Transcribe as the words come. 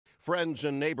Friends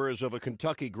and neighbors of a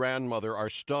Kentucky grandmother are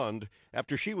stunned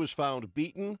after she was found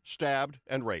beaten, stabbed,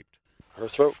 and raped. Her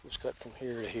throat was cut from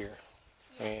here to here,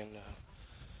 and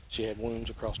she had wounds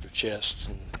across her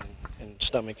chest and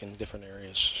stomach in different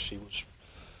areas. She was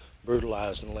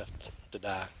brutalized and left to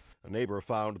die. A neighbor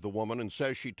found the woman and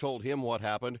says she told him what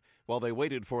happened while they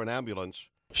waited for an ambulance.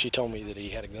 She told me that he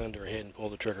had a gun to her head and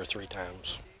pulled the trigger 3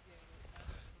 times,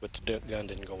 but the gun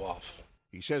didn't go off.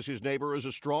 He says his neighbor is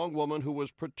a strong woman who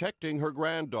was protecting her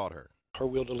granddaughter. Her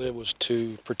will to live was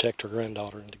to protect her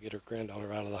granddaughter and to get her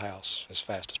granddaughter out of the house as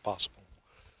fast as possible.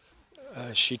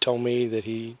 She told me that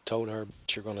he told her,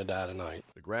 "You're going to die tonight."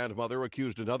 The grandmother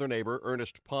accused another neighbor,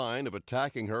 Ernest Pine, of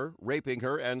attacking her, raping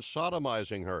her, and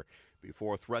sodomizing her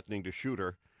before threatening to shoot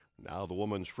her. Now the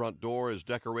woman's front door is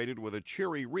decorated with a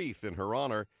cheery wreath in her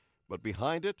honor, but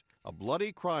behind it, a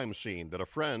bloody crime scene that a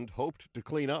friend hoped to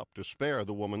clean up to spare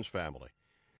the woman's family.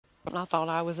 I thought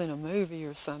I was in a movie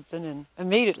or something, and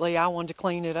immediately I wanted to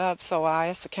clean it up, so I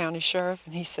asked the county sheriff,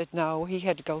 and he said no, he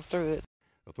had to go through it.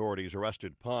 Authorities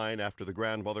arrested Pine after the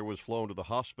grandmother was flown to the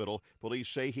hospital. Police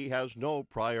say he has no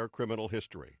prior criminal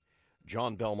history.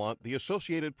 John Belmont, The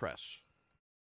Associated Press.